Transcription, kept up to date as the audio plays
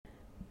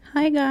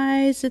Hi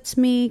guys, it's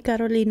me,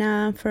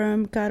 Carolina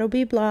from Caro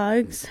B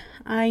Blogs.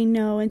 I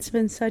know it's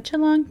been such a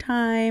long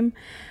time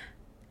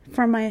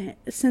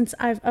since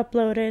I've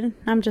uploaded.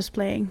 I'm just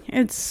playing.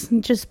 It's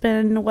just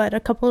been a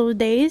couple of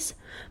days.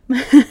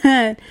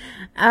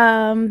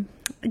 um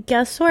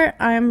Guess where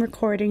I'm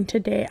recording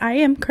today? I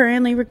am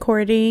currently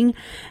recording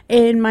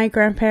in my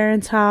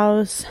grandparents'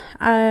 house.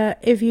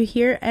 If you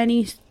hear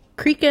any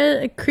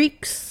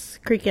crickets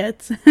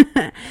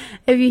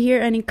if you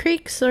hear any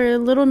creaks or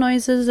little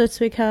noises, it's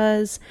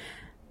because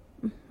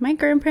my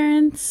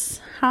grandparents'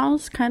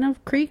 house kind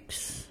of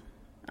creaks.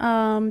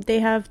 They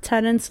have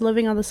tenants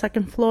living on the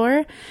second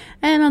floor,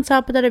 and on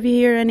top of that, if you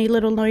hear any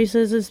little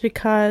noises, it's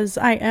because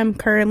I am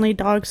currently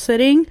dog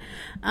sitting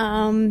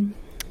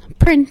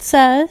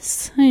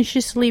Princess, and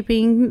she's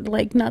sleeping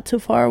like not too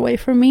far away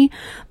from me,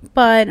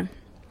 but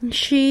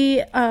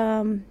she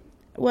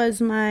was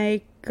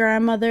my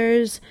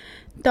grandmother's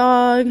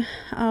dog.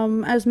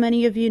 As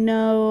many of you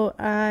know,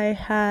 I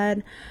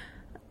had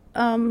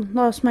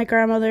lost my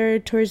grandmother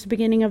towards the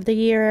beginning of the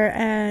year,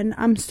 and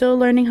I'm still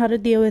learning how to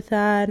deal with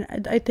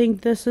that. I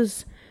think this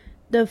is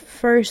the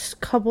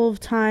first couple of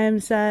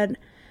times that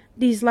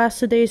these last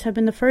 2 days have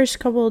been the first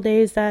couple of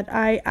days that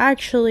I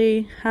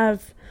actually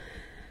have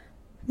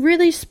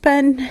really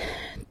spent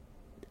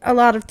a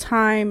lot of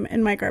time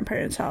in my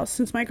grandparents' house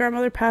since my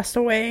grandmother passed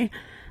away.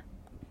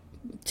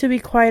 To be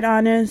quite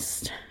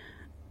honest,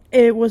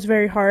 it was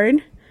very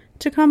hard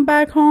to come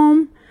back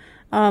home.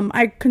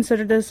 I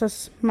consider this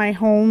as my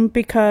home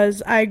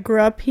because I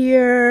grew up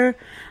here.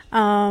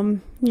 I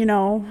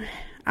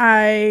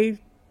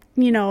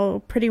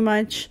pretty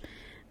much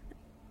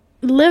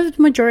lived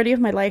majority of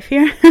my life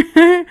here.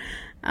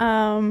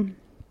 And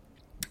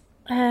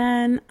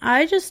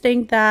I just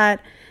think that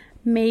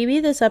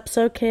maybe this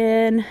episode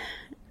can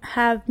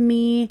have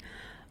me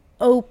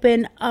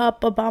open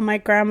up about my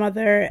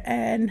grandmother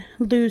and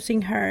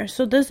losing her.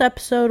 So this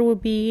episode will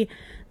be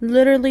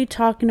literally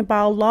talking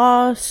about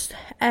loss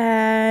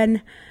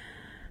and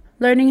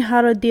learning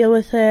how to deal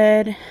with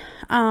it.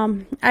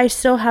 I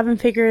still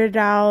haven't figured it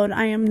out.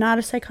 I am not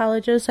a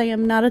psychologist. I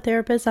am not a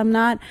therapist. I'm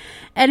not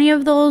any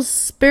of those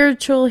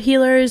spiritual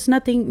healers.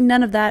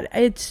 None of that.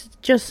 It's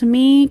just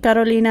me,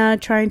 Carolina,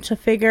 trying to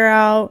figure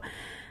out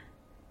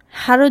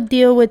how to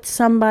deal with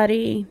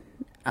somebody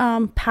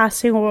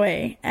passing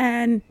away.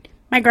 And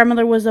my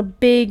grandmother was a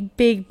big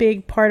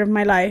part of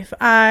my life.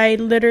 I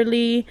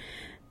literally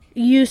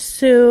used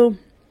to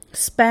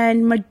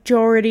spend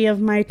majority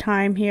of my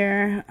time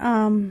here.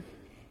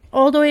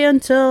 All the way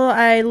until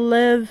I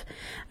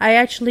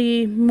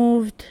actually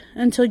moved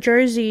into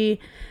Jersey.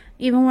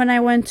 Even when I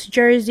went to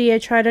Jersey, I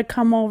try to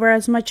come over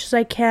as much as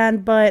I can,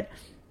 but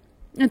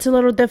it's a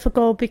little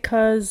difficult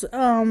because,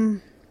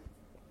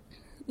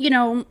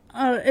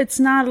 it's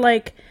not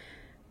like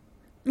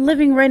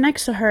living right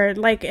next to her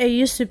like it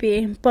used to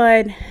be,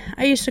 but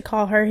I used to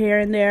call her here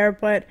and there,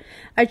 but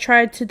I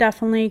tried to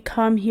definitely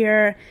come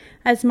here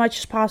as much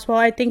as possible.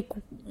 I think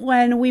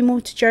when we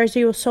moved to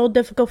Jersey, it was so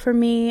difficult for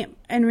me.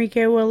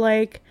 Enrique will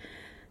like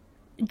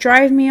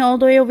drive me all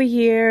the way over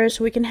here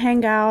so we can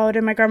hang out,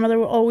 and my grandmother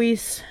will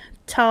always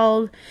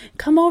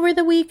come over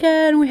the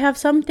weekend, we have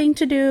something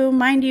to do.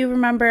 Mind you,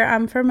 remember,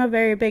 I'm from a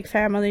very big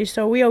family,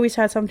 so we always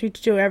had something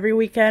to do every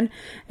weekend,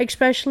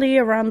 especially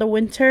around the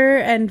winter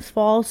and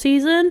fall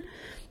season.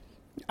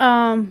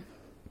 It's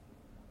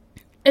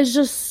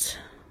just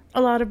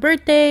a lot of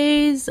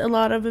birthdays, a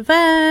lot of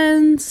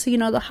events,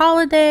 the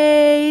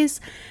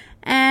holidays,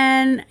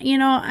 and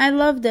I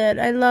loved it.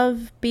 I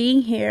love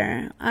being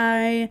here.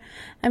 I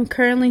am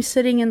currently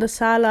sitting in the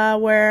sala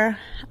where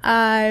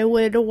I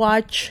would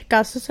watch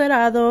Caso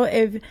Cerrado.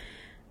 If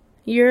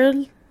you're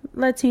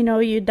Latino,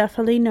 you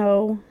definitely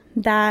know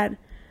that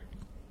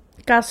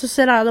Caso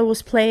Cerrado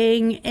was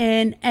playing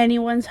in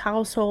anyone's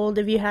household.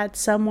 If you had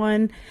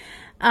someone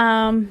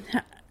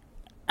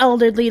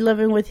elderly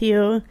living with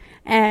you,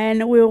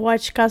 and we would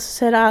watch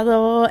Caso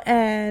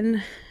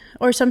Cerrado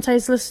or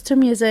sometimes listen to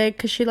music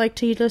because she liked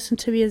to listen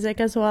to music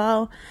as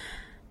well.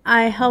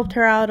 I helped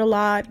her out a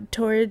lot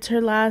towards her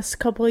last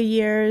couple of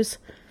years.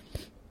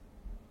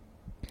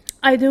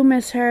 I do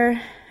miss her.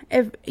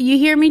 If you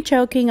hear me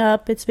choking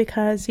up, it's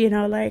because,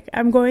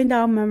 I'm going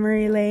down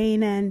memory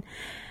lane, and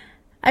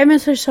I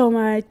miss her so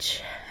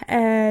much.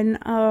 And,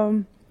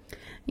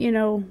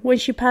 when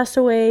she passed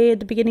away at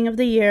the beginning of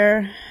the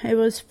year, it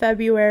was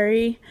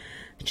February.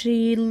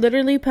 She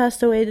literally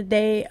passed away the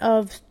day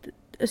of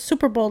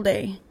Super Bowl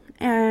day.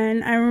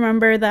 And I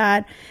remember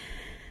that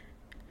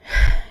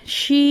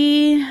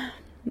she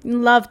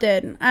loved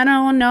it. I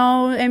don't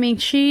know. I mean,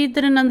 she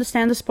didn't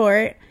understand the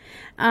sport.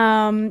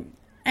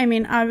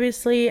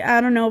 Obviously,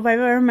 I don't know if I've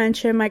ever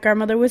mentioned my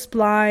grandmother was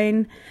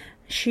blind.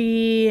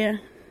 She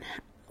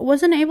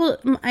wasn't able.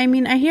 I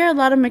hear a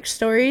lot of mixed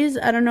stories.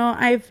 I don't know.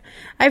 I've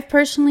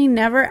personally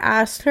never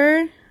asked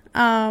her.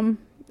 I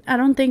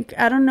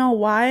don't know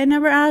why I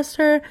never asked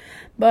her,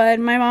 but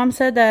my mom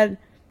said that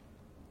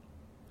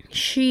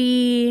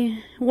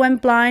she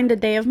went blind the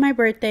day of my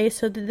birthday.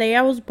 So the day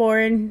I was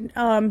born,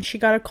 she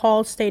got a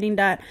call stating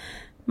that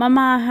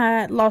Mama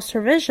had lost her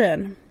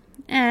vision.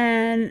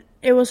 and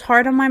it was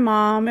hard on my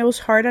mom. It was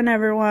hard on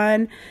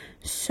everyone.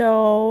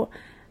 So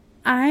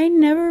I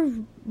never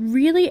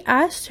really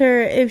asked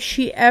her if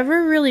she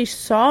ever really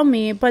saw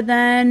me. But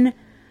then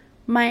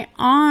my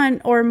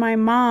aunt or my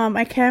mom,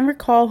 I can't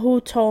recall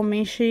who told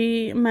me,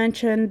 she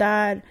mentioned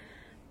that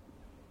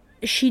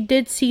she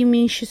did see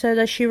me. She said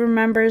that she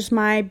remembers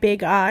my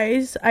big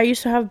eyes. I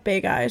used to have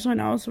big eyes when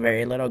I was a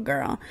very little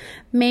girl.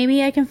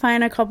 Maybe I can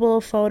find a couple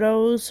of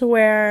photos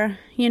where,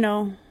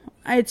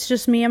 it's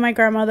just me and my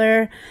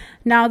grandmother.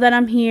 Now that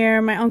I'm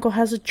here, my uncle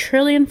has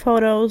 1,000,000,000,000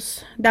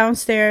 photos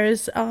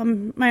downstairs.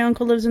 My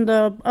uncle lives in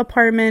the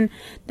apartment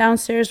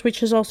downstairs,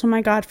 which is also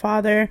my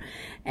godfather.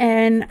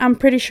 And I'm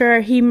pretty sure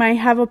he might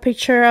have a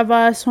picture of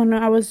us when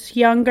I was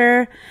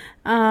younger.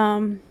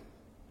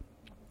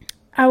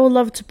 I would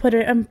love to put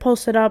it and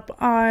post it up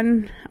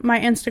on my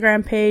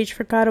Instagram page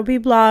for Gotta Be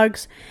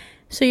Blogs,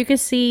 so you can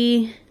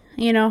see,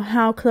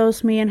 how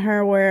close me and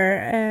her were.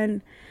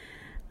 And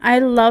I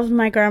loved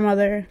my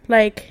grandmother.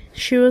 Like,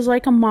 she was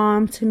like a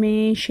mom to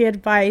me. She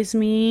advised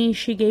me.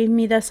 She gave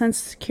me that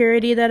sense of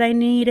security that I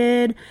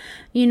needed.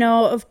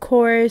 Of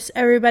course,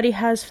 everybody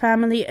has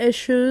family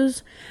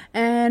issues,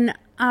 and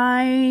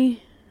I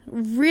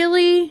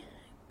really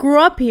grew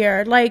up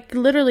here. Like,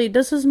 literally,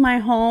 this is my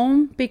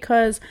home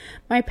because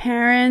my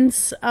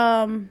parents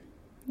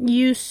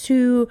used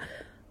to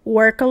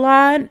work a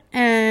lot,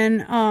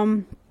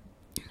 and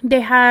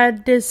they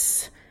had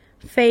this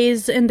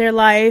phase in their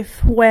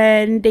life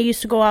when they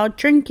used to go out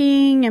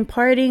drinking and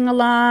partying a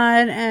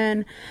lot.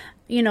 And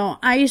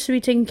I used to be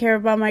taken care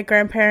of by my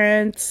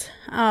grandparents,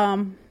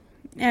 and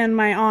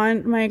my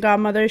aunt, my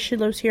godmother, she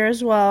lives here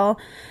as well.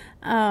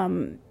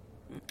 And,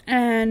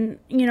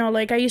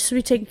 I used to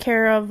be taken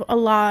care of a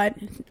lot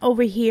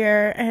over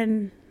here.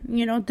 And,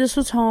 this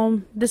was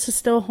home. This is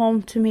still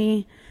home to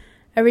me.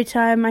 Every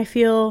time I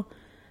feel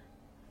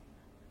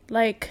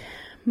like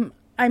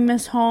I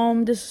miss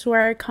home, this is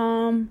where I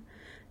come.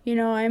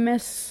 I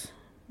miss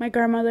my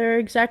grandmother.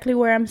 Exactly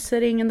where I'm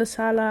sitting in the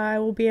sala, I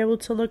will be able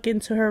to look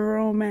into her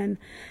room and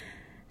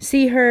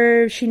see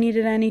her if she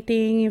needed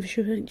anything, if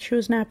she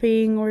was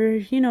napping, or,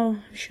 if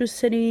she was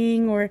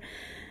sitting, or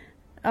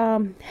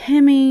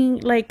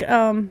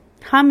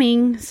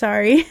humming,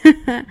 sorry.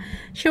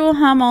 She will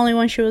hum only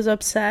when she was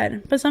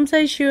upset, but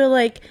sometimes she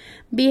will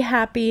be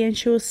happy and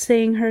she will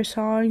sing her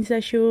songs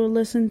that she will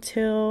listen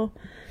to.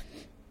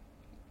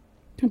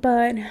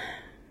 But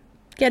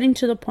getting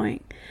to the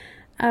point,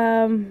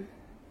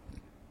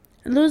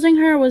 losing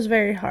her was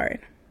very hard,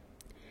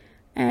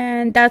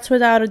 and that's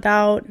without a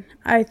doubt,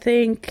 I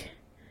think,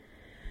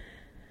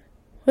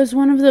 was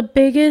one of the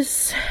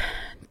biggest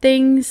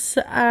things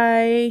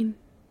I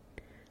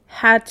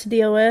had to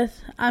deal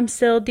with. I'm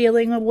still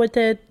dealing with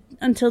it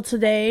until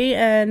today,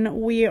 and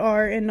we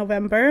are in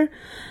November.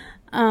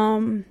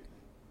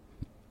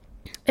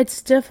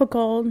 It's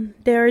difficult.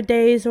 There are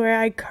days where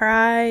I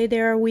cry.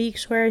 There are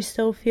weeks where I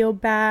still feel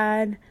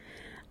bad.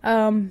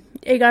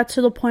 It got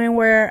to the point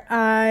where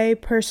I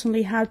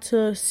personally had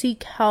to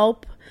seek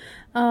help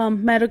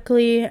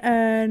medically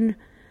and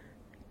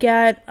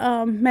get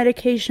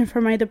medication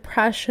for my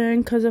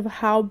depression because of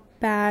how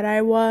bad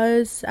I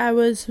was. I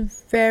was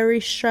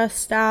very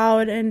stressed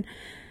out and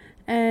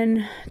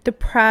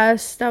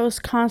depressed. I was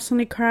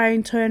constantly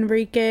crying to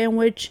Enrique, in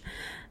which,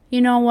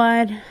 you know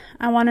what,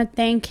 I want to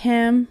thank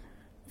him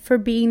for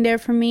being there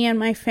for me and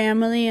my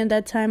family in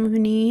that time of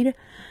need,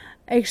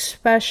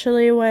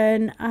 especially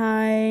when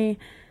I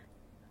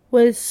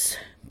was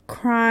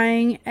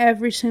crying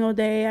every single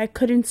day. I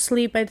couldn't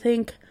sleep. I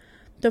think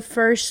the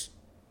first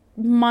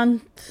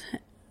month,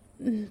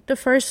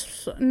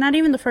 not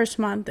even the first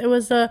month, it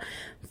was the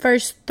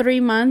first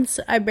 3 months,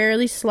 I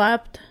barely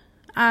slept.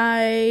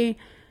 I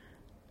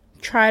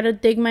tried to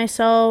dig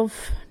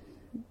myself,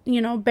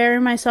 bury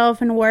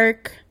myself in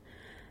work,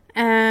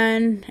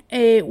 and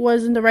it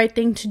wasn't the right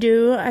thing to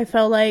do. I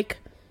felt like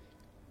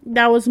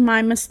that was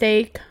my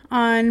mistake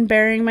on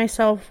burying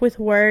myself with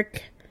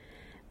work,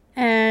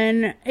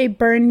 and it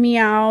burned me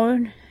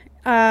out.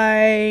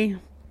 I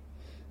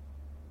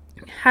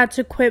had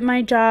to quit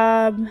my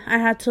job. I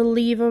had to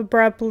leave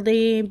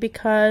abruptly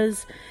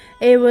because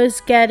it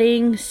was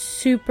getting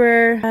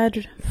super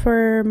bad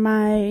for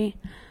my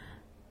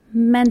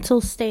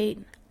mental state,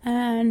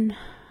 and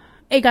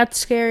it got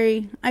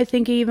scary. I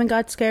think it even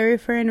got scary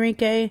for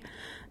Enrique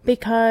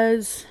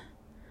because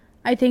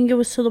I think it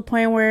was to the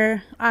point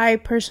where I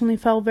personally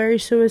felt very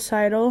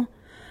suicidal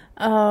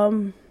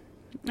on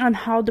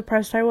how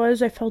depressed I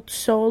was. I felt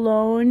so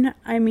alone.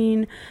 I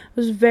mean, I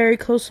was very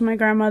close to my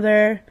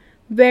grandmother,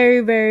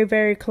 very, very,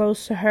 very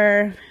close to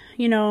her.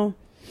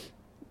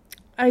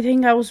 I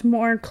think I was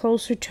more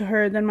closer to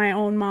her than my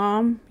own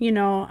mom.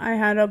 I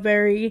had a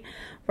very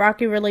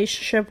rocky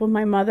relationship with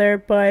my mother,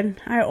 but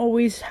I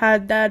always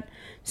had that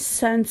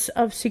sense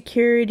of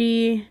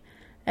security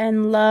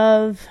and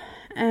love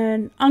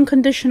and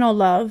unconditional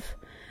love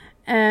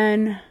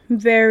and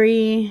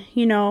very,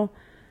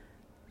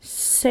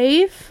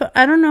 safe.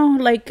 I don't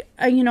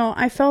know,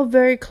 I felt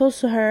very close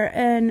to her,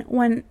 and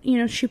when,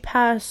 she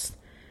passed,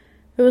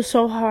 it was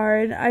so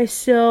hard. I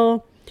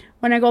still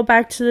when I go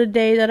back to the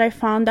day that I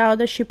found out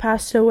that she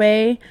passed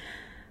away,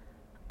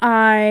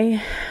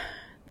 I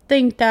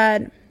think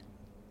that,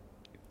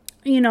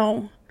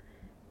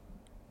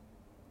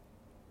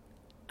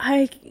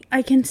 I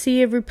can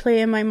see every play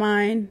in my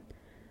mind.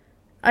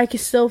 I can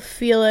still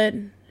feel it.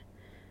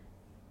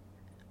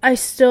 I'm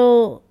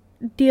still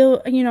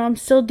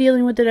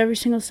dealing with it every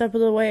single step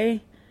of the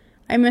way.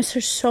 I miss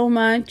her so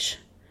much.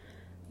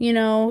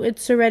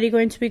 It's already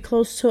going to be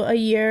close to a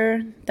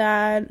year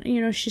that,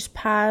 she's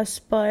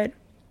passed, but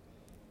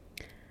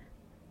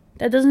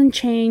that doesn't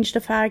change the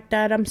fact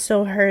that I'm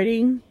still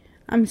hurting.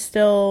 I'm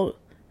still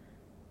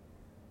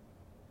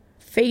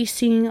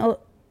facing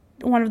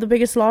one of the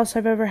biggest losses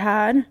I've ever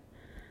had.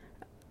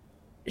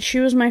 She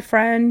was my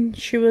friend.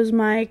 She was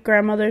my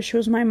grandmother. She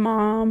was my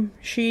mom.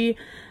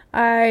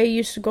 I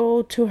used to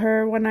go to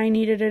her when I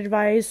needed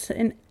advice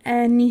in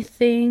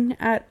anything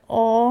at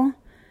all.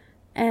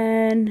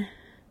 And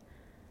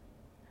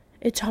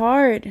it's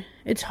hard.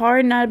 It's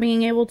hard not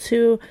being able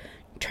to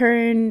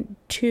turn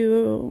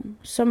to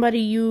somebody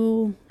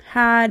you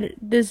had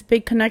this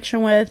big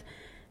connection with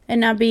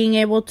and not being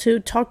able to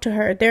talk to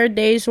her. There are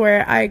days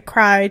where I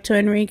cry to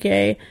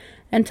Enrique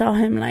and tell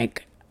him,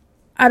 like,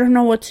 I don't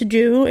know what to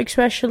do,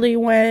 especially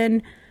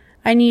when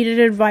I needed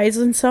advice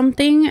on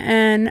something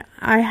and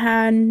I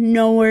had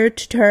nowhere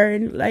to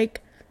turn.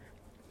 Like,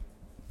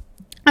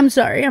 I'm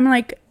sorry, I'm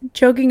like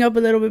choking up a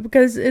little bit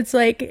because it's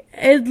like,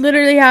 it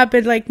literally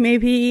happened like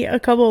maybe a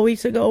couple of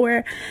weeks ago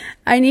where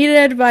I needed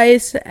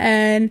advice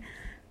and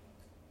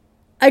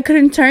I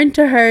couldn't turn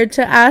to her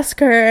to ask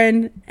her,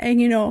 and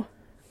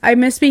I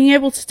miss being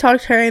able to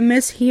talk to her. I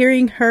miss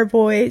hearing her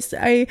voice.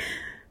 I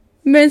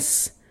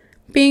miss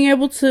being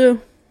able to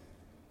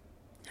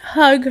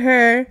hug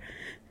her.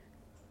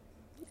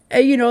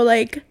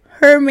 Like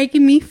her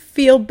making me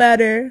feel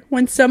better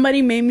when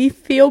somebody made me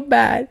feel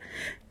bad.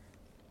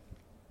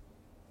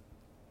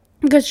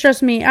 Because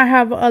trust me, I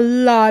have a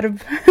lot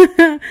of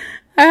I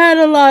had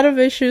a lot of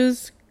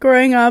issues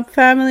growing up,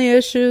 family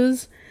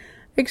issues.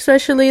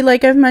 Especially,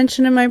 like I've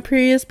mentioned in my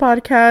previous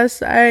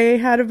podcast, I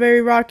had a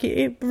very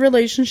rocky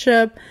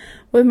relationship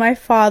with my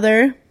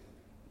father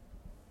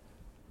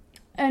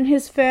and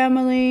his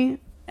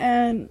family,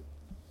 and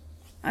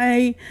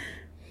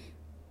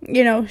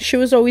she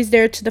was always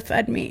there to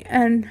defend me,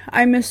 and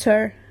I miss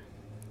her.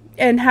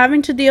 And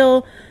having to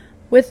deal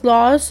with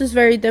loss is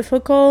very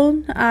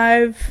difficult.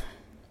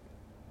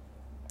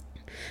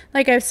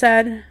 Like I've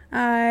said,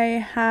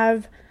 I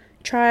have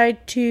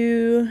tried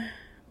to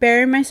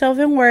bury myself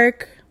in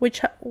work,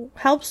 which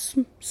helps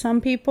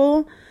some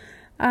people.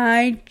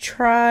 I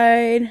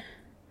tried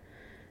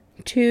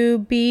to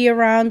be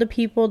around the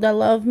people that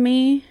love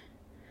me,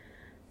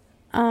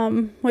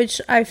 which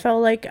I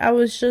felt like I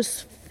was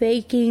just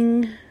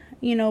faking,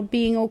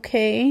 being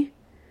okay.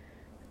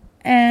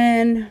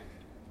 And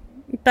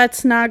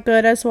that's not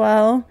good as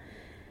well.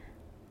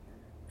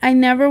 I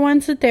never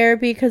went to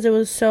therapy because it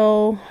was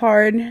so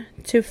hard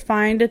to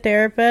find a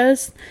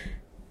therapist.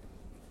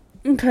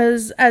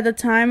 Because at the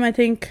time, I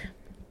think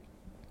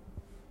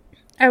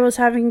I was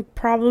having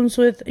problems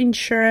with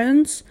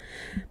insurance.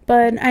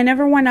 But I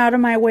never went out of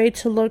my way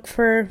to look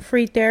for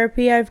free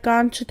therapy. I've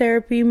gone to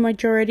therapy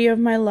majority of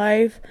my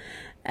life.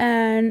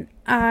 And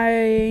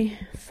I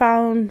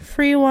found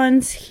free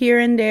ones here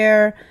and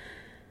there.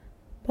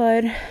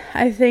 But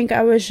I think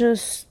I was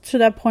just to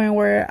that point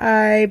where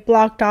I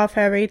blocked off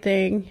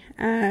everything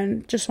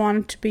and just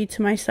wanted to be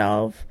to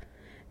myself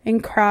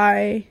and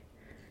cry.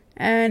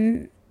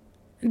 And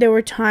there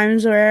were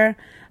times where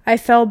I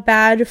felt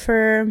bad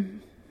for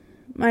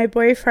my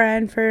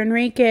boyfriend, for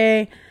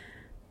Enrique,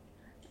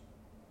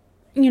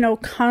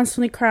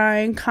 constantly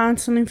crying,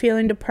 constantly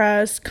feeling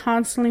depressed,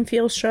 constantly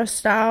feel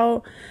stressed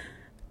out,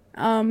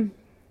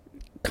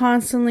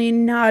 constantly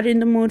not in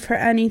the mood for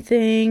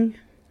anything.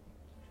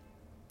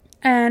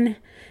 And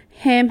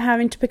him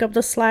having to pick up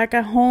the slack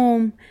at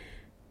home.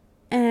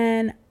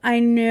 And I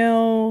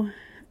knew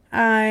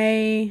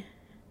it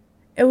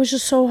was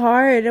just so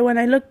hard. And when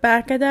I look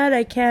back at that,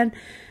 I can't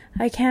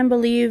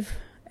believe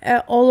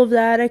all of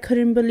that. I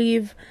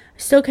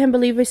still can't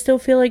believe. I still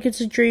feel like it's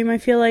a dream. I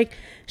feel like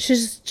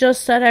she's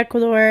just at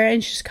Ecuador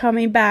and she's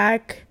coming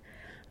back.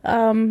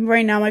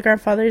 Right now my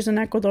grandfather's in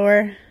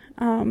Ecuador.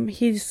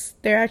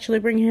 They're actually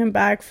bringing him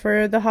back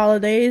for the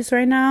holidays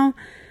right now.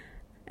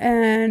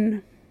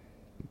 And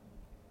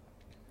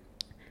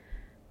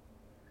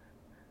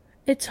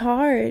it's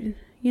hard.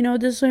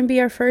 This is going to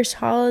be our first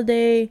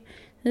holiday.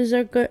 This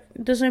is going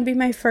to be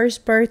my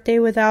first birthday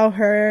without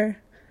her.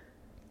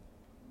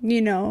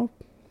 This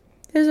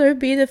will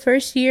be the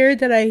first year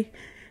that I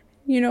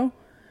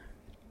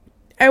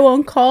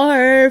won't call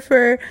her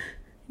for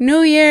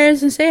New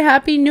Year's and say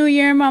Happy New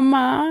Year,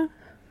 Mama.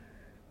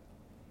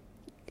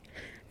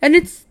 And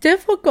it's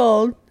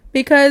difficult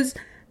because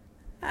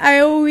I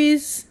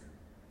always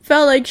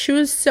felt like she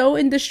was so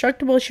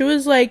indestructible. She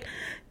was like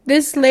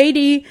this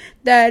lady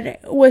that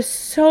was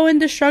so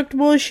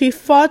indestructible. She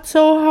fought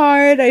so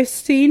hard. I've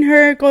seen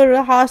her go to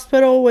the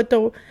hospital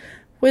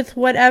with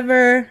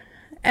whatever,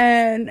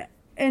 and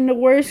in the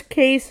worst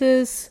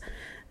cases,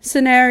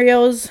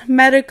 scenarios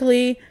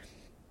medically,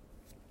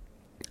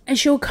 and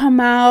she'll come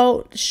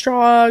out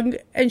strong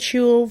and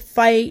she'll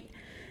fight.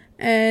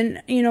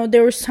 And, you know,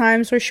 there was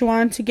times where she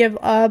wanted to give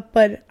up,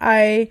 but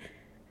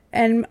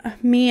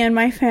me and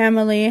my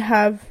family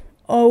have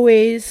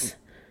always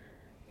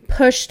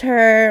pushed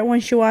her when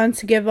she wanted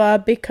to give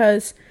up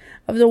because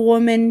of the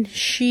woman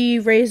she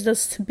raised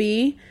us to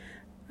be.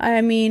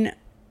 I mean,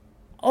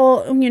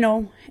 you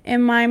know,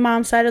 in my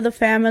mom's side of the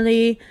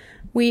family,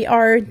 we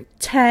are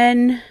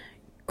 10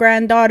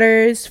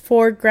 granddaughters,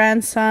 4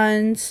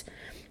 grandsons.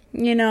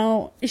 You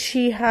know,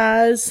 she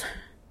has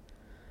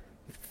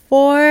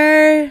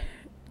 4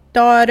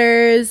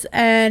 daughters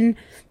and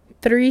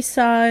 3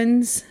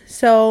 sons.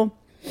 So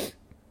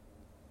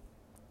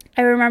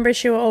I remember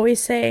she would always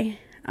say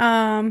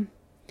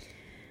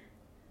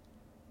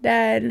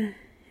that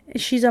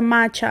she's a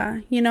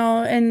macha, you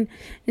know, and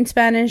in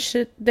Spanish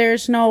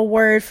there's no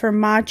word for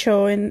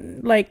macho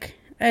in like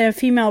a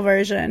female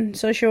version.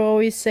 So she'll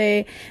always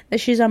say that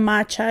she's a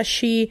macha.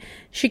 She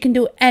can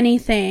do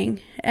anything.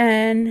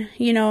 And,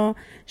 you know,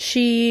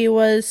 she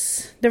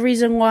was the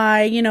reason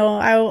why, you know,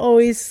 I will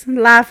always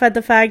laugh at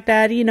the fact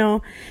that, you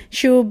know,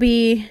 she will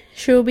be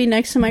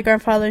next to my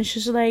grandfather and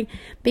she's like,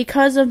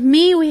 because of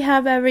me, we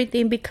have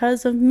everything.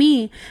 Because of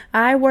me,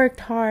 I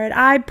worked hard.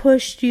 I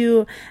pushed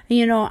you.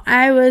 You know,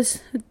 I was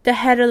the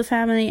head of the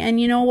family.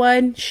 And you know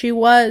what? She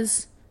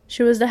was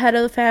the head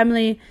of the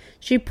family.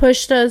 She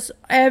pushed us,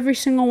 every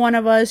single one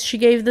of us. She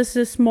gave us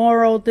this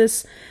moral,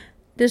 this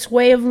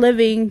way of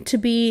living to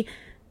be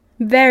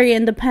very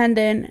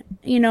independent,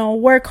 you know,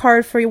 work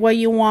hard for what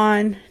you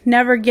want,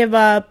 never give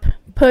up,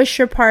 push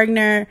your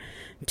partner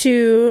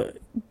to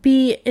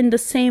be in the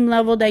same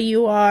level that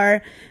you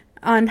are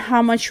on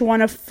how much you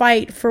want to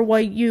fight for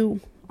what you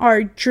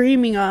are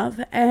dreaming of.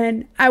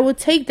 And I will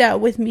take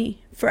that with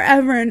me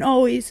forever and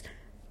always.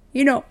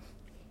 You know,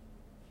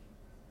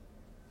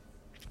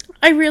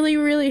 I really,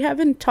 really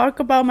haven't talked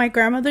about my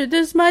grandmother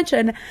this much,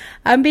 and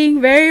I'm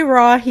being very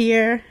raw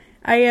here.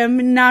 I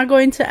am not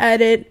going to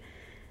edit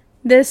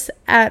this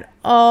at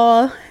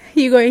all.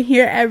 You're going to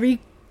hear every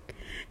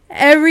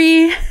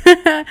every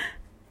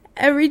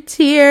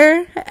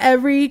tear,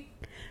 every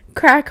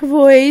crack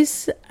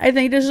voice. I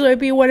think this will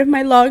be one of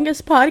my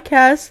longest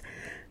podcasts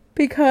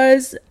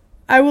because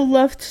I would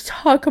love to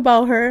talk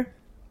about her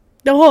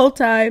the whole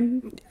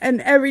time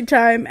and every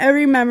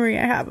memory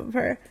I have of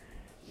her.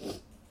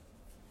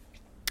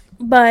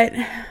 But,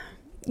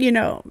 you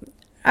know,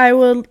 I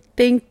will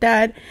think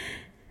that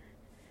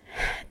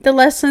the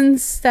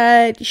lessons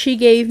that she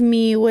gave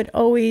me would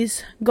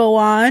always go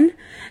on,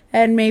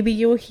 and maybe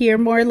you'll hear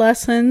more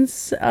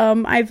lessons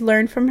I've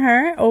learned from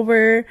her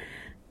over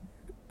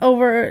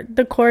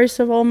the course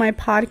of all my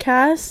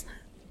podcasts.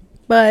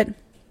 But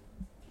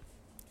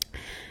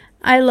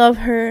I love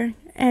her,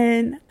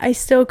 and I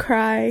still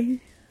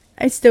cry.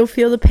 I still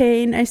feel the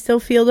pain. I still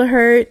feel the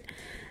hurt.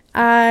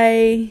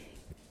 I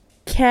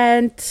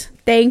can't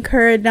thank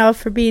her enough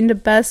for being the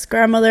best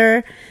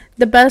grandmother,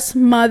 the best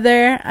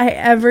mother I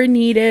ever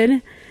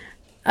needed.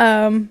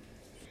 And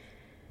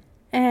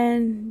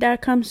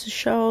that comes to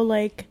show,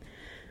 like,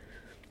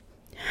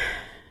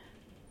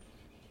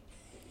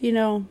 you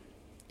know,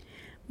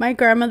 my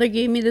grandmother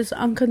gave me this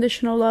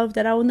unconditional love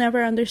that I will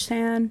never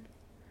understand.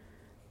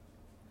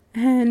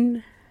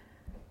 And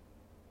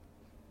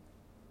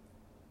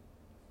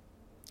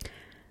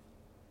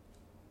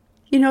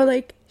you know,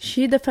 like,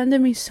 she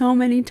defended me so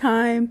many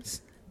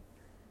times.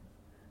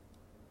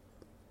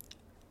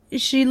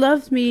 She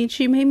loved me.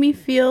 She made me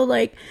feel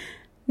like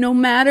no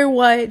matter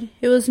what,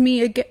 it was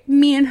me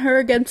and her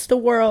against the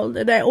world.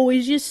 And I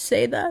always used to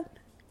say that.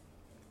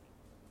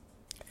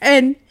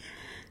 And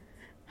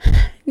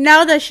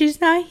now that she's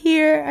not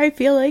here, I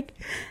feel like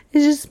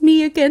it's just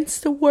me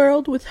against the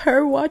world with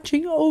her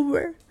watching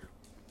over.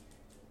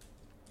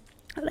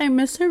 And I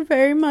miss her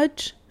very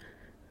much.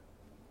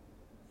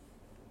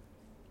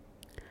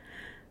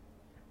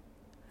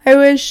 I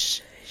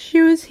wish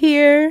she was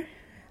here.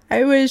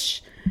 I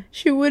wish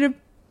she would have,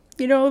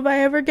 you know, if I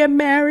ever get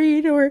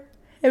married or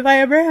if I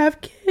ever have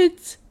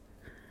kids,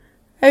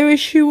 I wish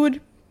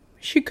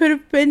she could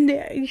have been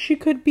there. She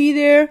could be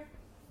there.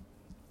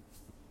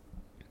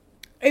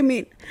 I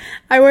mean,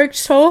 I worked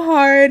so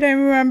hard. I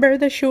remember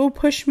that she would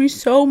push me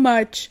so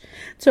much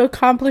to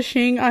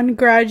accomplishing on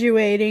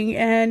graduating,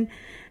 and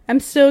I'm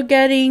still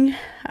waiting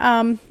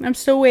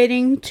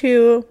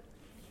to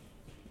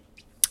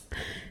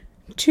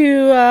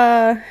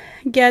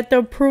get the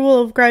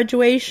approval of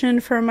graduation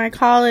for my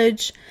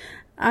college.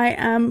 I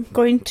am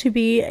going to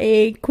be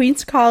a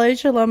Queens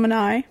College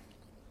alumni,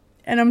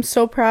 and I'm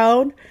so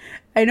proud.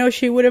 I know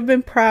she would have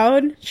been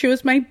proud. She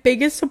was my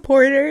biggest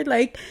supporter.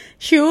 Like,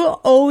 she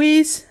will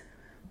always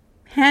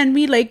hand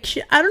me, like,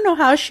 I don't know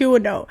how she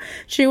would know.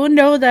 She would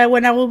know that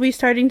when I will be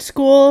starting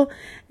school,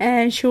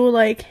 and she will,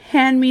 like,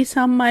 hand me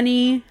some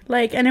money,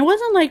 like, and it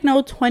wasn't, like,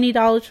 no $20,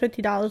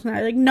 $50,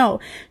 like, no.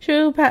 She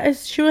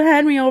would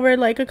hand me over,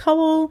 like, a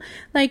couple,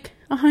 like,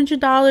 $100,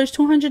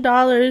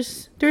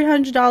 $200,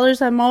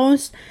 $300 at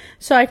most,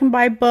 so I can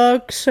buy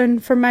books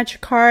and for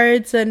match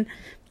cards, and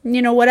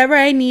whatever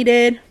I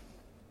needed.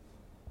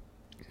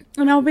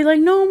 And I'll be like,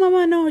 no,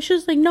 mama, no.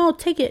 She's like, no,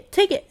 take it.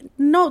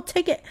 No,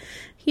 take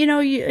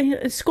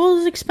it. School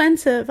is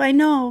expensive. I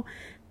know.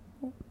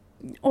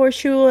 Or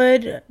she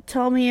would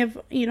tell me if,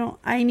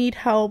 I need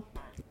help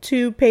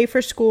to pay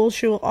for school.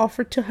 She will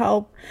offer to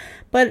help.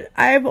 But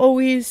I've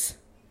always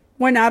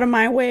went out of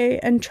my way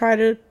and tried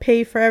to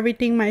pay for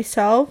everything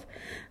myself.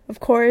 Of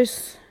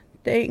course,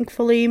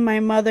 thankfully, my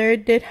mother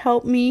did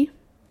help me.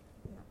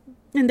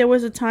 And there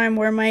was a time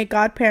where my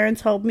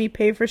godparents helped me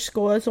pay for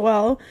school as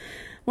well.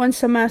 One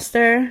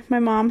semester, my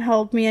mom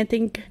helped me, I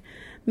think,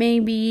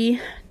 maybe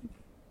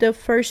the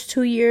first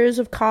 2 years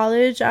of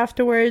college.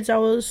 Afterwards, I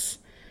was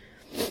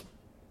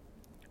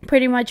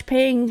pretty much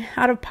paying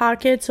out of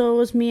pocket. So it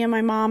was me and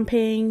my mom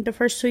paying the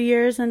first 2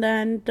 years. And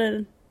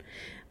then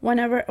when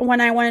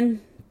I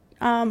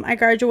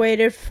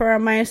graduated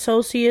from my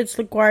associate's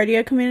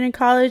LaGuardia Community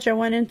College, I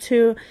went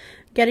into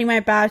getting my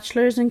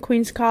bachelor's in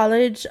Queens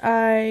College.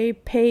 I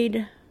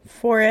paid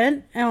for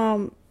it.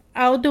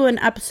 I'll do an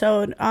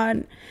episode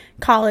on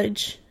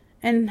college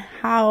and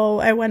how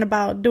I went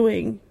about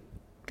doing,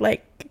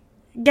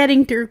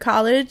 getting through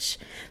college,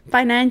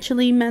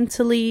 financially,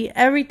 mentally,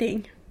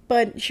 everything.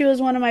 But she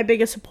was one of my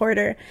biggest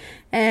supporters.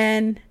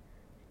 And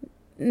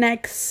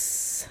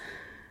next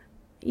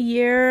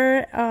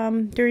year,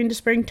 during the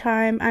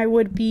springtime, I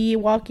would be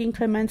walking the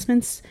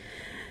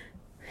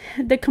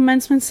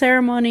commencement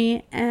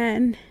ceremony,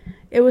 and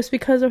it was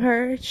because of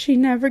her. She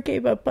never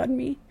gave up on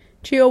me.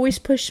 She always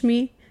pushed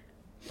me.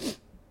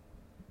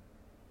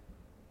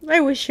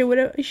 I wish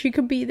she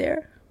could be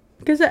there,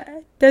 because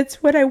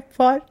that's what I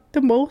fought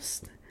the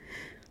most.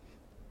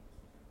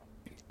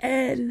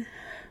 And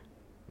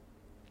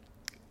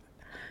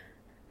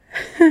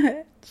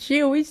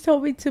she always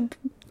told me to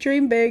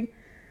dream big,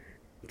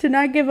 to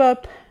not give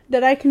up,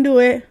 that I can do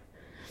it.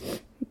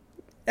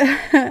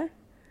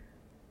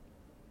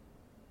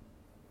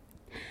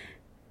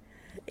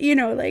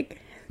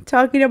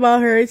 Talking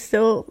about her is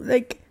still,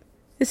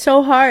 it's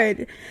so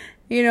hard.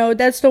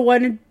 That's the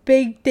one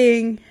big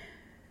thing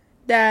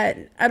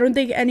that I don't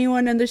think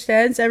anyone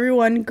understands.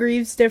 Everyone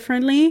grieves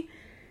differently.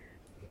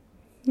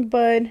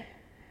 But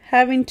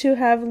having to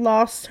have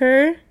lost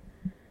her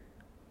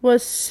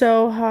was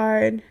so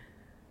hard.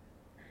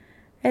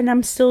 And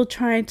I'm still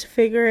trying to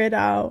figure it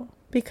out.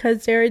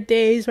 Because there are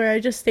days where I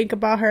just think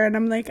about her and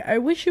I'm like, I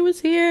wish she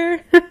was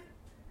here.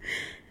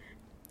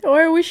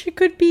 Or I wish she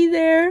could be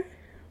there.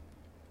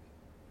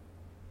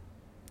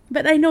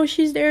 But I know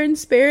she's there in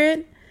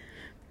spirit.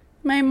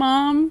 My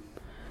mom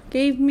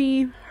gave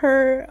me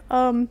her,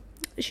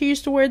 she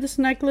used to wear this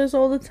necklace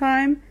all the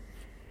time.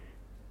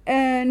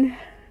 And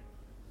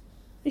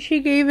she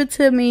gave it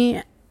to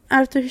me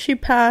after she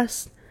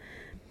passed.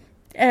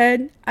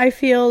 And I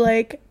feel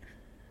like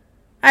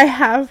I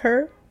have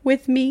her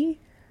with me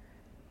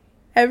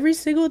every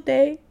single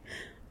day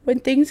when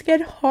things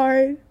get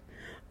hard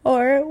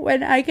or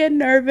when I get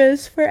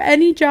nervous for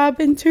any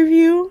job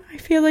interview. I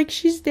feel like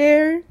she's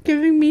there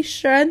giving me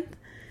strength.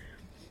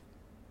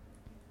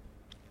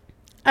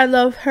 I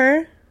love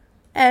her.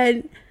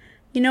 And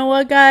you know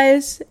what,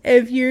 guys?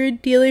 If you're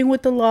dealing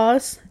with the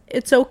loss,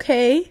 it's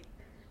okay.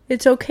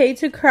 It's okay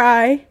to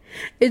cry.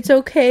 It's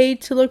okay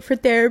to look for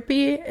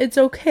therapy. It's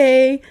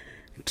okay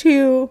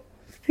to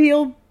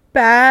feel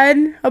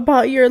bad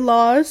about your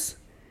loss.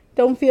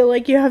 Don't feel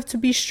like you have to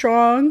be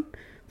strong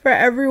for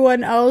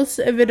everyone else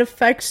if it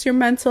affects your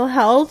mental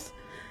health.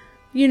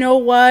 You know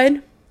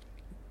what?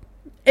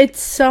 It's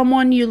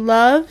someone you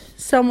love,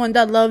 someone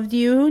that loved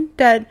you,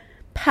 that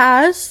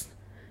passed,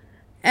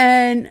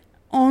 and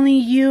only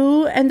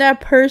you and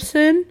that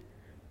person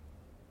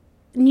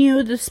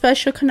knew the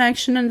special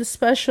connection and the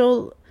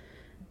special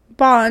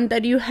bond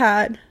that you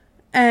had.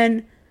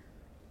 And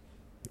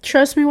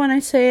trust me when I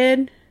say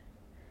it,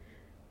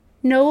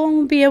 no one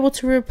will be able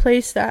to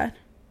replace that.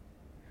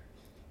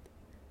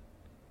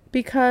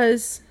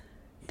 Because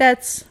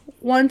that's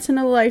once in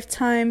a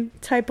lifetime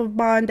type of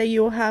bond that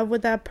you will have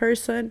with that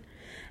person.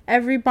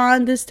 Every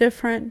bond is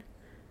different.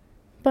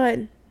 But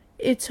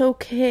it's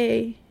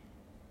okay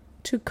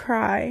to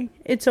cry.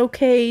 It's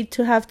okay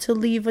to have to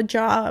leave a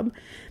job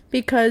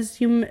because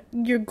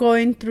you're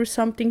going through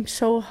something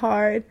so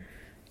hard.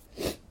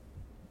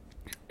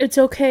 It's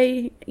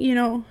okay,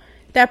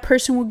 that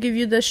person will give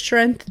you the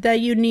strength that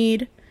you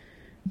need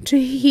to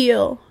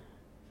heal.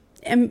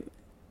 And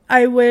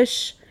I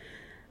wish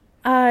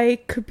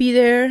I could be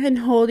there and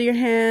hold your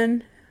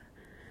hand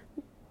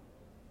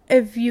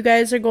if you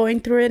guys are going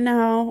through it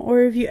now,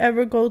 or if you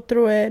ever go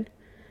through it.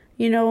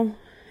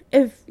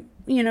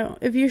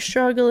 If you're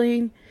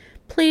struggling,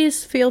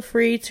 please feel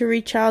free to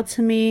reach out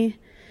to me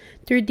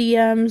through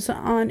DMs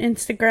on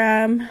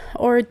Instagram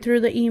or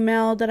through the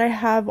email that I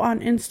have on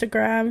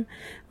Instagram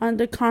on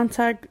the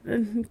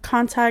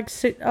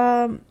contacts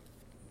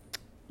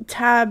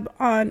tab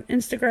on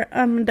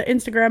Instagram, the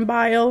Instagram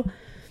bio.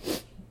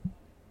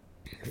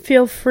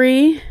 Feel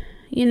free.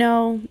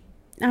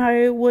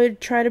 I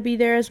would try to be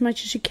there as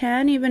much as you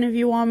can, even if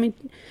you want me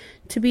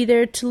to be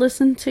there to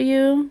listen to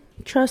you.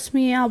 Trust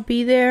me, I'll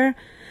be there.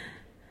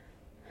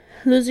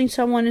 losing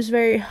someone is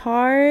very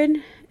hard,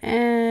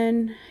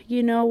 and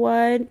you know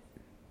what?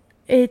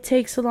 It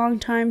takes a long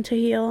time to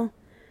heal.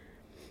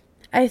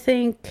 I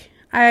think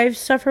I've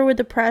suffered with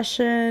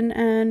depression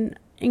and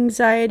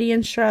anxiety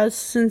and stress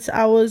since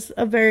I was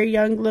a very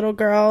young little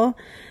girl,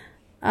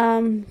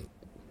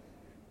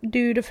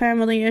 due to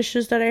family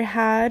issues that I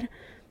had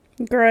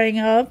growing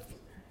up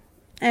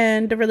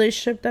and the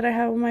relationship that I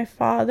had with my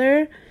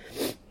father.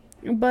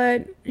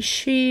 But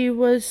she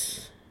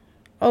was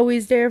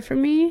always there for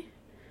me,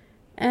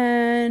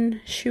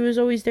 and she was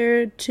always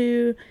there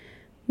to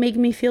make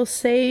me feel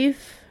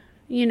safe,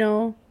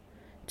 to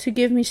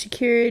give me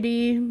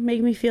security,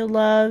 make me feel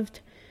loved,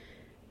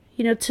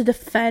 to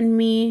defend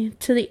me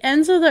to the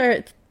ends of the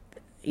earth.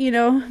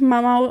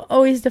 Mama will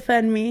always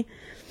defend me.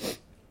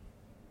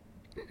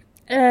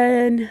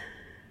 And,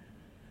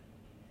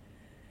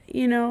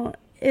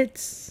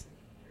 it's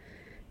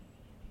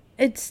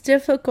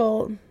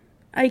difficult.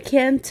 I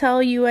can't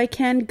tell you, I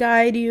can't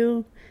guide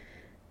you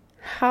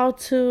how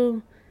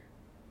to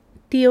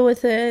deal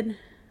with it,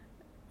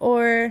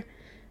 or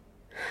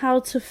how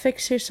to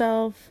fix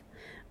yourself,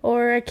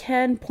 or I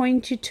can't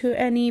point you to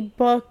any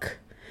book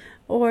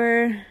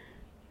or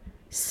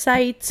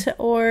site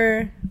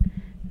or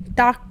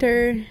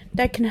doctor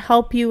that can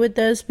help you with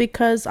this,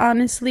 because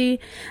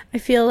honestly, I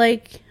feel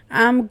like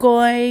I'm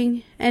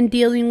going and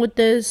dealing with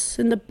this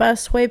in the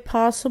best way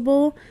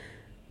possible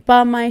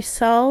by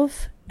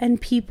myself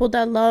and people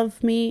that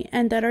love me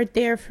and that are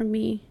there for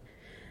me.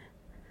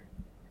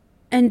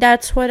 And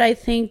that's what I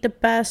think the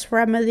best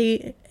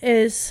remedy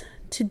is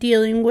to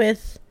dealing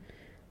with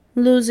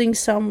losing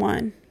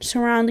someone.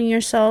 Surrounding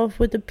yourself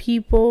with the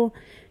people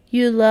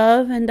you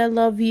love and that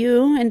love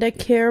you and that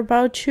care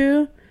about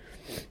you.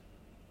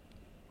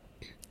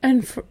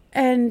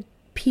 And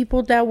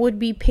people that would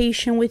be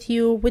patient with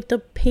you with the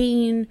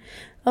pain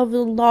of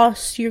the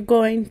loss you're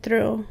going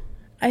through.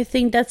 I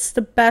think that's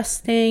the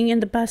best thing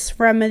and the best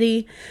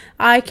remedy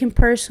I can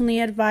personally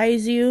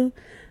advise you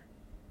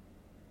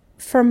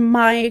from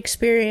my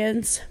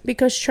experience.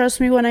 Because trust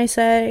me when I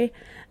say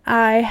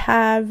I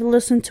have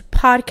listened to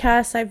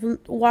podcasts, I've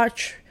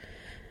watched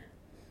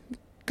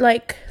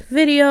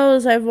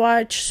videos,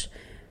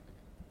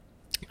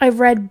 I've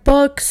read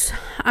books,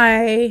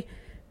 I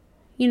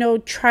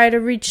try to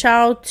reach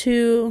out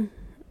to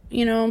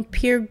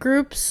peer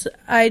groups.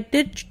 I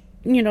did,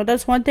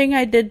 that's one thing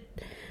I did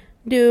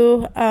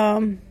do,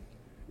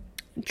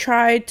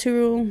 try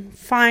to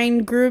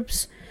find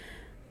groups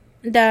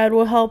that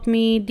will help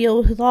me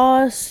deal with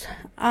loss.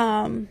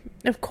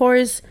 Of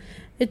course,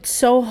 it's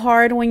so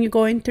hard when you're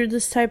going through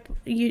this type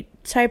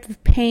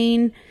of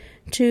pain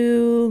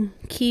to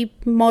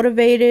keep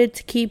motivated,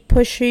 to keep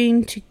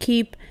pushing, to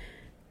keep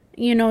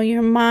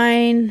your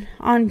mind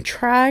on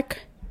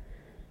track.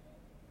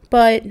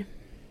 But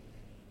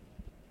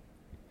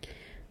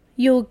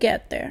you'll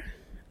get there.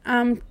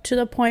 I'm to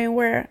the point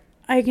where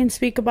I can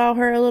speak about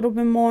her a little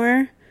bit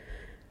more.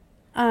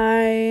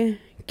 I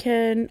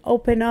can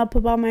open up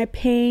about my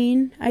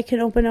pain. I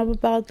can open up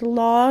about the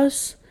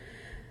loss.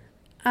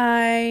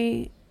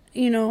 I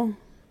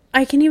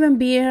can even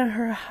be at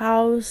her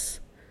house,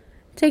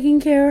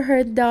 taking care of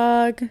her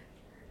dog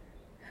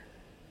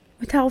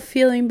without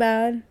feeling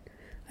bad.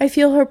 I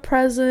feel her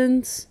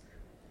presence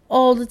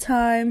all the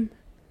time.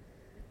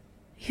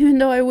 Even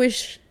though I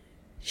wish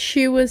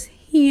she was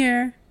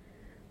here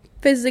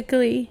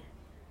physically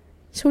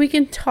so we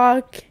can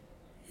talk,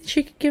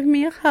 she could give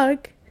me a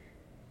hug,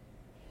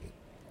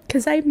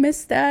 because I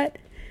miss that.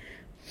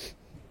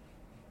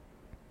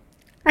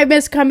 I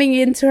miss coming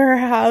into her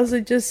house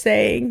and just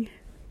saying,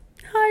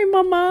 "Hi,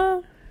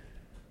 Mama."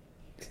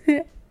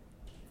 And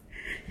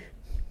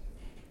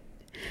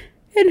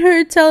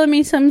her telling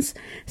me some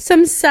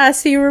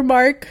sassy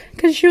remark,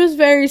 because she was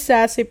very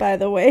sassy, by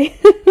the way.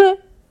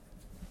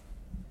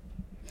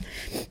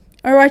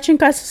 Or watching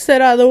Casa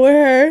Cerrado with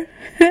her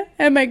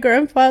and my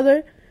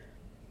grandfather.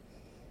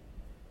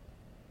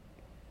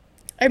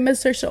 I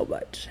miss her so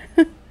much.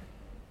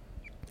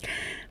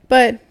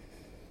 But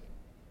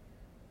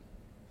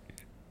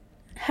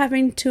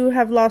having to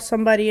have lost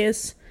somebody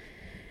is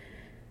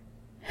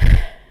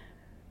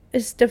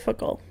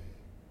difficult.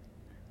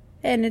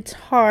 And it's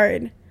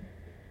hard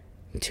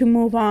to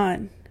move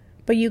on.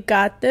 But you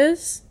got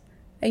this,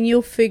 and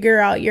you'll figure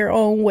out your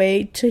own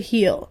way to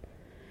heal.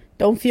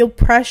 Don't feel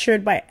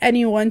pressured by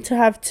anyone to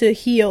have to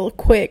heal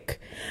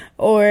quick,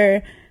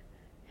 or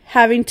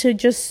having to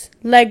just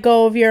let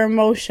go of your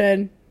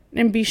emotion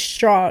and be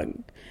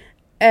strong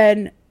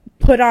and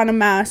put on a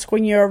mask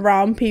when you're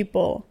around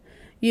people.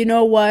 You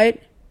know what?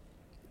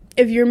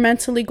 If you're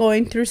mentally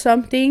going through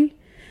something,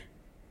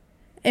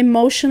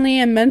 emotionally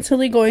and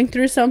mentally going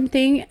through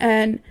something,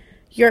 and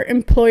your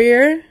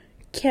employer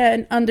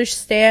can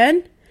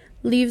understand,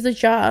 leave the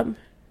job.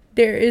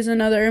 There is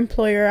another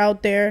employer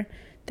out there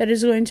that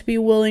is going to be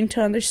willing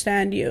to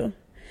understand you.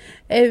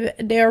 If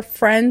there are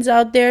friends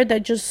out there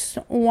that just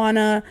want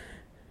to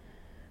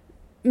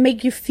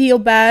make you feel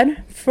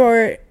bad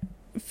for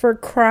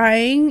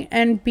crying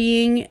and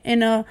being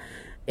in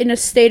a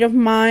state of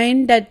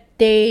mind that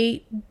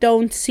they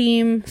don't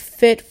seem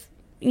fit,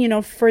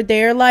 for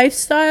their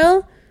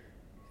lifestyle,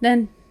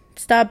 then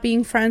stop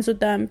being friends with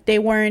them. They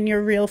weren't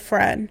your real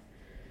friend.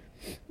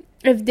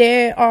 If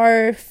there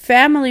are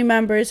family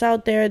members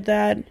out there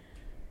that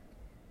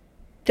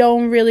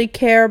don't really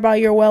care about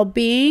your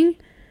well-being,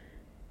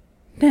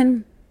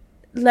 then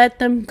let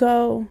them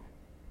go.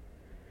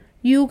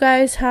 You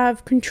guys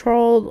have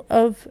control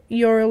of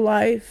your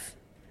life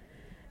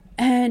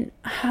and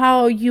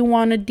how you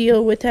want to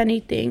deal with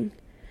anything.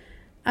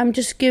 I'm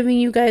just giving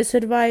you guys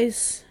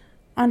advice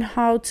on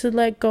how to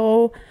let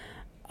go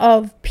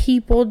of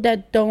people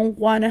that don't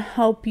want to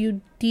help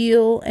you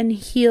deal and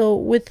heal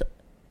with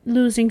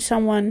losing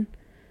someone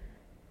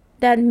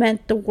that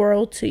meant the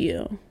world to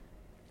you.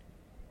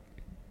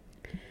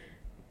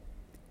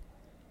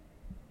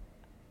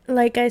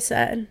 Like I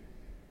said,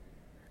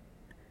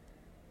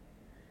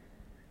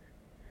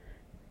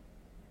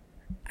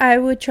 I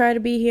would try to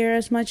be here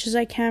as much as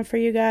I can for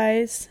you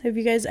guys. If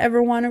you guys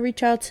ever want to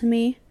reach out to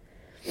me,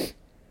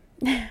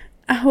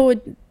 I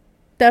would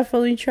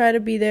definitely try to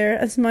be there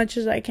as much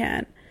as I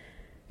can.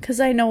 Because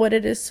I know what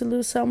it is to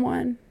lose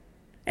someone.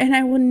 And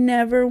I would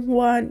never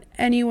want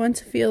anyone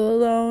to feel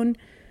alone.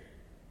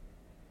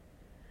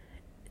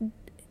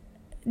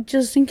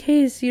 Just in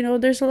case,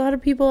 there's a lot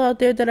of people out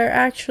there that are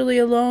actually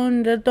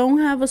alone, that don't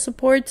have a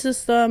support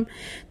system,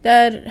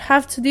 that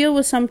have to deal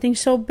with something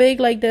so big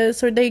like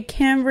this, or they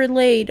can't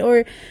relate,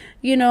 or,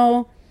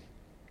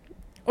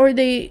 or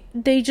they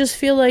just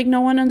feel like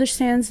no one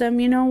understands them.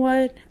 You know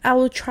what? I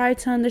will try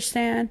to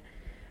understand.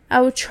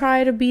 I will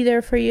try to be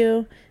there for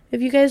you.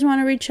 If you guys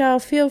want to reach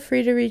out, feel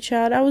free to reach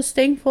out. I was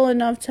thankful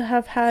enough to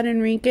have had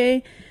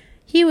Enrique.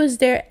 He was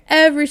there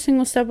every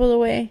single step of the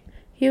way.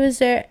 He was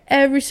there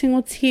every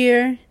single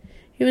tear.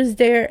 He was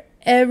there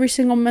every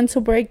single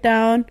mental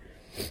breakdown.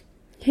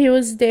 He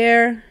was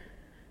there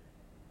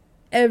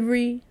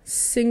every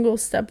single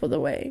step of the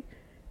way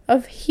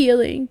of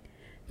healing.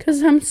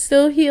 Because I'm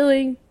still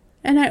healing.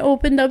 And I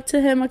opened up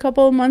to him a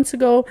couple of months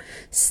ago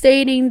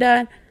stating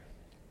that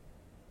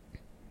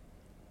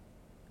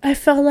I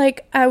felt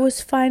like I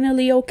was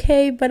finally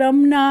okay, but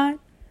I'm not.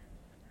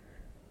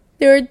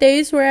 There are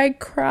days where I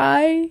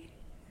cry,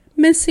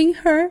 missing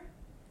her,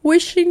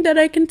 wishing that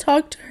I can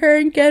talk to her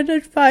and get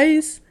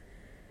advice.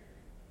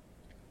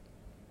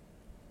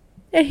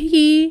 And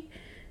he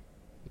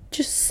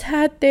just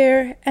sat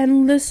there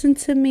and listened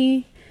to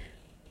me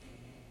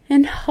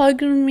and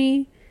hugged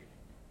me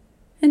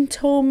and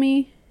told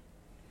me,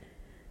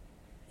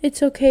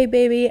 "It's okay,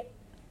 baby.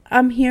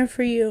 I'm here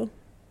for you.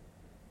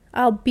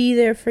 I'll be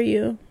there for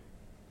you.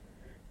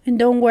 And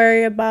don't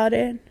worry about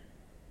it.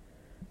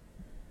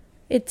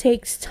 It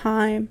takes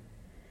time."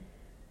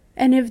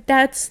 And if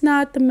that's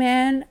not the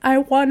man I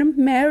want to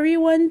marry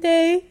one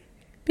day,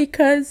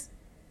 because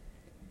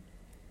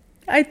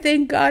I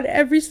thank God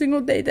every single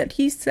day that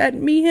he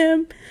sent me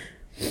him.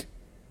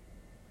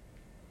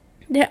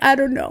 Yeah, I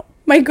don't know.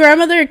 My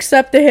grandmother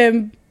accepted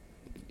him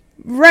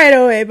right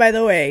away, by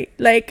the way.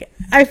 Like,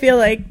 I feel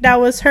like that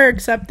was her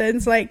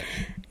acceptance. Like,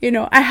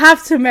 I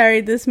have to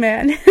marry this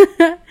man.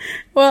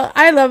 Well,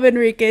 I love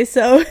Enrique,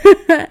 so...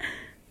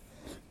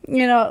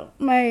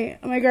 my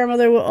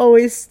grandmother will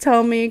always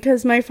tell me,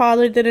 because my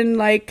father didn't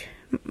like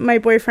my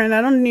boyfriend.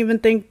 I don't even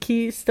think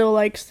he still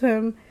likes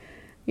him.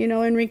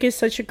 Enrique's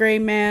such a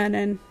great man,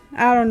 and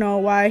I don't know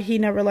why he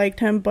never liked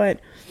him, but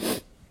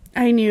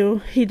I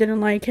knew he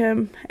didn't like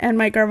him. And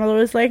my grandmother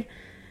was like,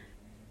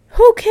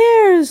 "Who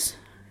cares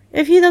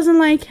if he doesn't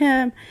like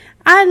him?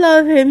 I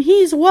love him.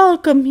 He's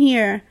welcome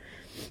here."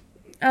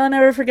 I'll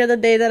never forget the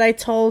day that I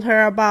told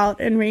her about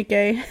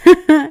Enrique.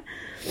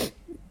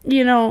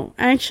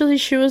 Actually,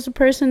 she was the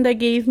person that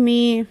gave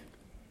me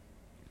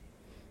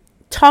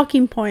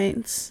talking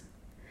points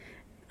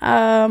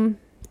to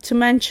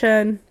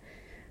mention.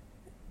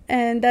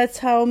 And that's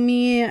how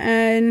me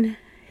and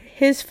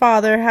his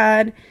father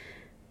had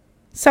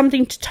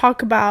something to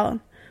talk about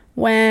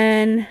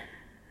when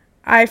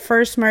I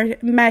first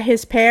met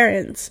his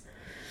parents.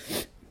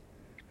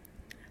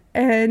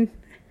 And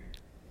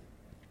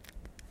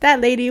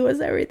that lady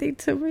was everything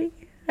to me.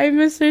 I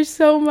miss her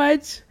so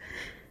much.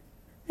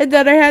 And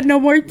then I had no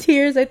more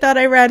tears. I thought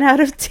I ran out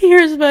of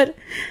tears, but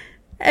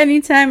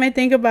anytime I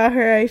think about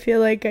her, I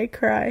feel like I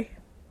cry.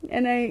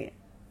 And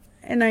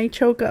I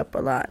choke up a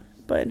lot.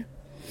 But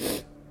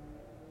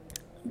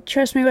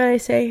trust me when I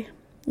say,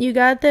 you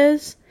got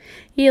this.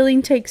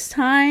 Healing takes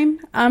time.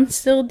 I'm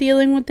still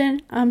dealing with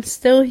it. I'm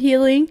still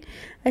healing.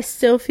 I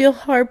still feel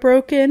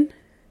heartbroken.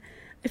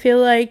 I feel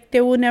like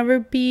there will never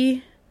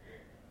be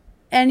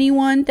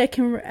anyone that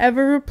can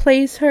ever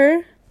replace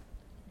her.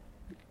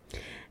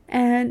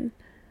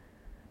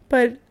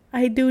 But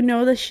I do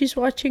know that she's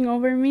watching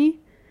over me.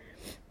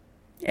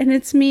 And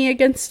it's me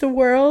against the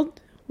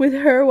world with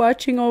her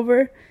watching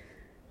over.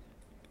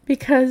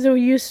 Because it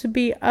used to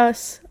be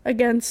us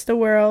against the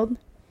world.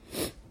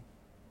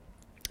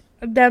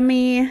 Let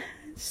me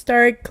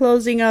start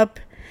closing up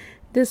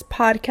this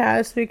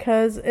podcast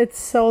because it's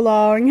so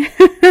long.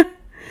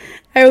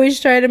 I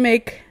always try to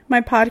make my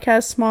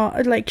podcast small,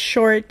 like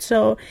short,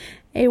 so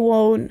it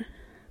won't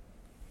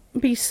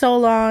be so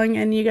long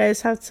and you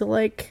guys have to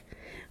like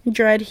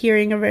dread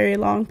hearing a very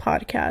long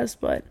podcast,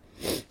 but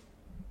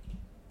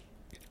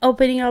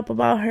opening up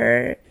about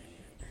her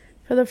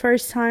for the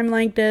first time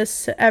like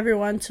this to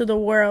everyone, to the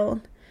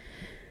world,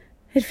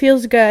 it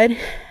feels good.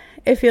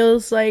 It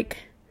feels like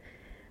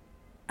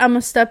I'm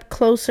a step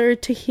closer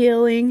to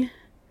healing.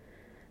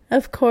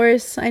 Of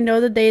course, I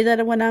know the day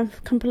that when I'm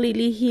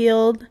completely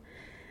healed,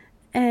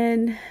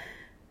 and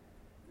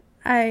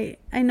I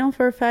know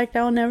for a fact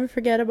I will never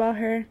forget about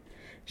her.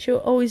 She will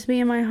always be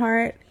in my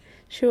heart.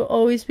 She will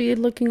always be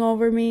looking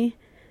over me,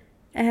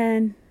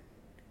 and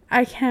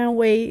I can't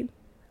wait.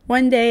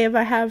 One day, if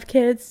I have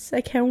kids, I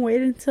can't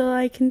wait until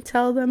I can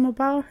tell them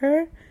about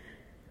her.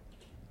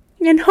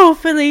 And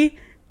hopefully,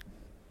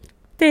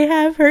 they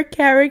have her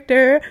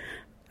character.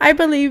 I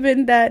believe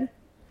in that.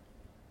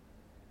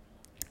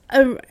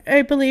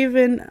 I believe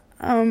in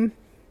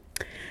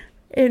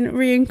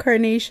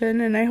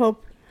reincarnation, and I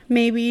hope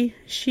maybe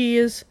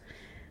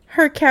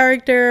her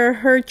character,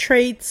 her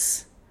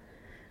traits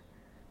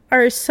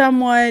are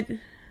somewhat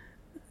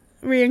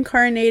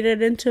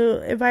reincarnated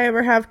into, if I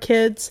ever have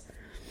kids.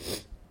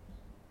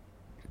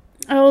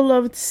 I would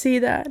love to see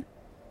that.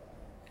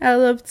 I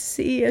would love to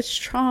see a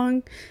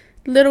strong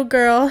little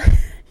girl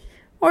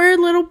or a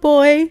little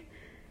boy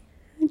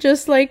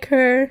just like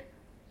her.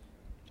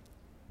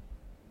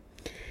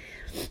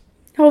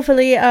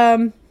 Hopefully,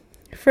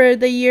 for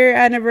the year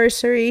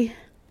anniversary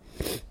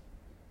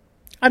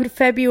on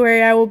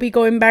February, I will be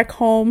going back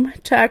home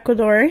to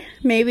Ecuador.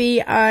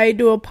 Maybe I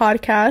do a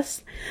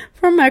podcast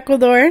from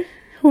Ecuador.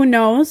 Who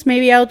knows?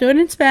 Maybe I'll do it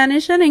in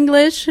Spanish and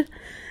English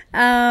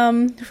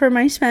for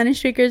my Spanish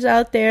speakers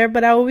out there.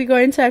 But I will be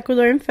going to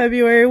Ecuador in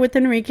February with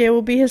Enrique. It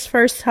will be his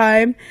first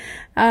time.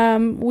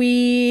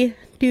 We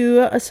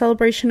do a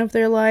celebration of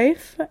their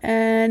life,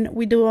 and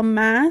we do a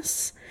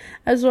mass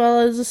as well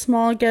as a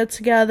small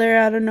get-together.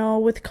 I don't know,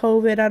 with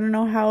COVID, I don't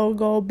know how it'll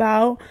go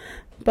about,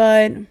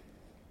 but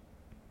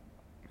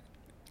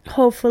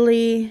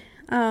hopefully,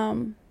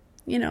 I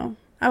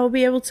will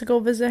be able to go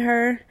visit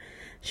her.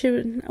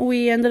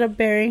 We ended up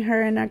burying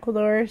her in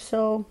Ecuador,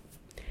 so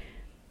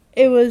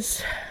it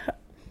was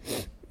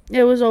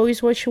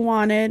always what she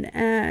wanted,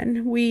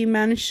 and we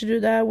managed to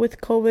do that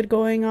with COVID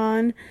going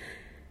on.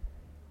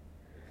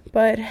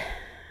 But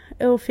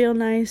it'll feel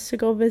nice to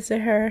go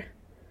visit her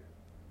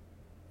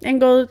and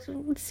go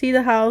see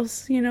the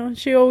house.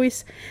 She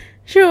always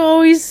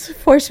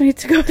force me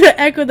to go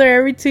to Ecuador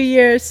every 2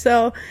 years,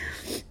 so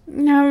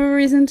I have a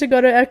reason to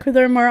go to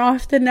Ecuador more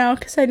often now,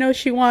 because I know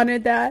she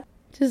wanted that.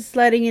 Just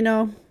letting you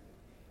know,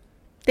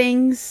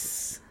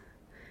 things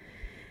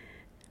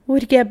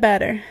would get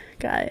better,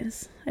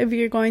 guys. If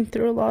you're going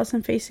through a loss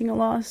and facing a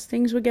loss,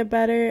 things would get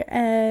better,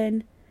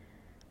 and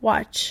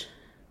watch.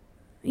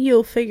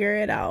 You'll figure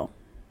it out.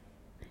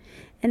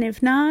 And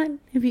if not,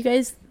 if you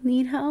guys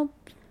need help,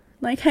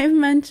 like I've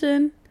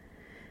mentioned,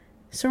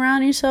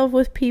 surround yourself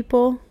with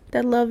people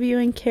that love you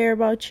and care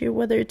about you,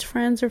 whether it's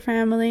friends or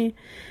family,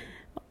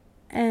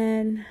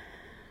 and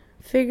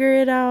figure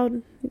it out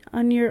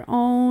on your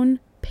own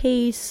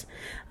pace,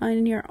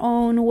 on your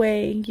own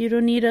way. You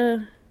don't need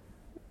to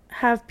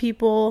have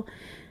people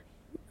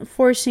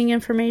forcing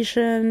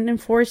information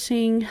and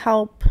forcing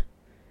help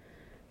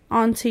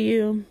onto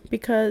you,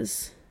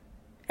 because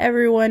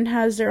everyone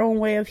has their own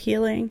way of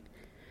healing.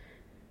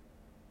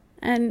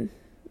 And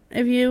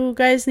if you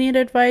guys need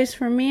advice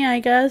from me,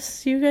 I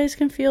guess you guys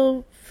can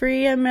feel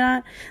free. I'm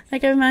not,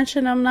 like I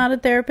mentioned, I'm not a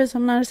therapist,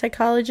 I'm not a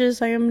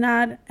psychologist, I am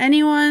not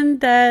anyone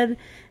that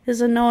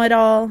is a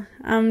know-it-all.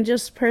 I'm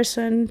just a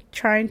person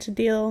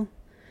that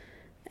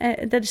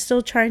is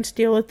still trying to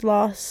deal with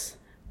loss,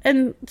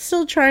 and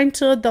still trying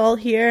to adult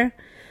here,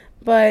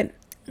 but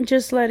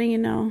just letting you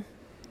know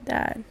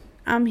that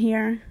I'm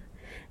here.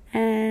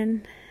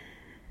 And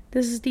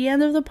this is the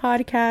end of the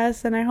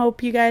podcast, and I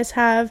hope you guys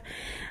have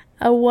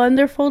a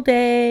wonderful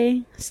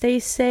day. Stay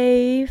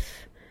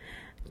safe.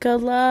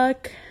 Good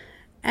luck.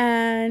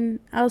 And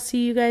I'll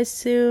see you guys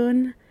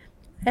soon.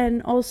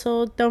 And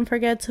also, don't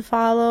forget to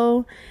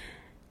follow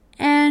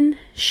and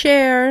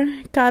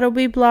share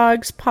Gotta-Be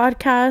Blogs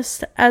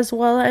podcast as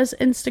well as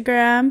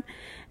Instagram.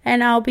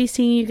 And I'll be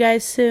seeing you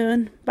guys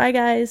soon. Bye,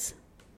 guys.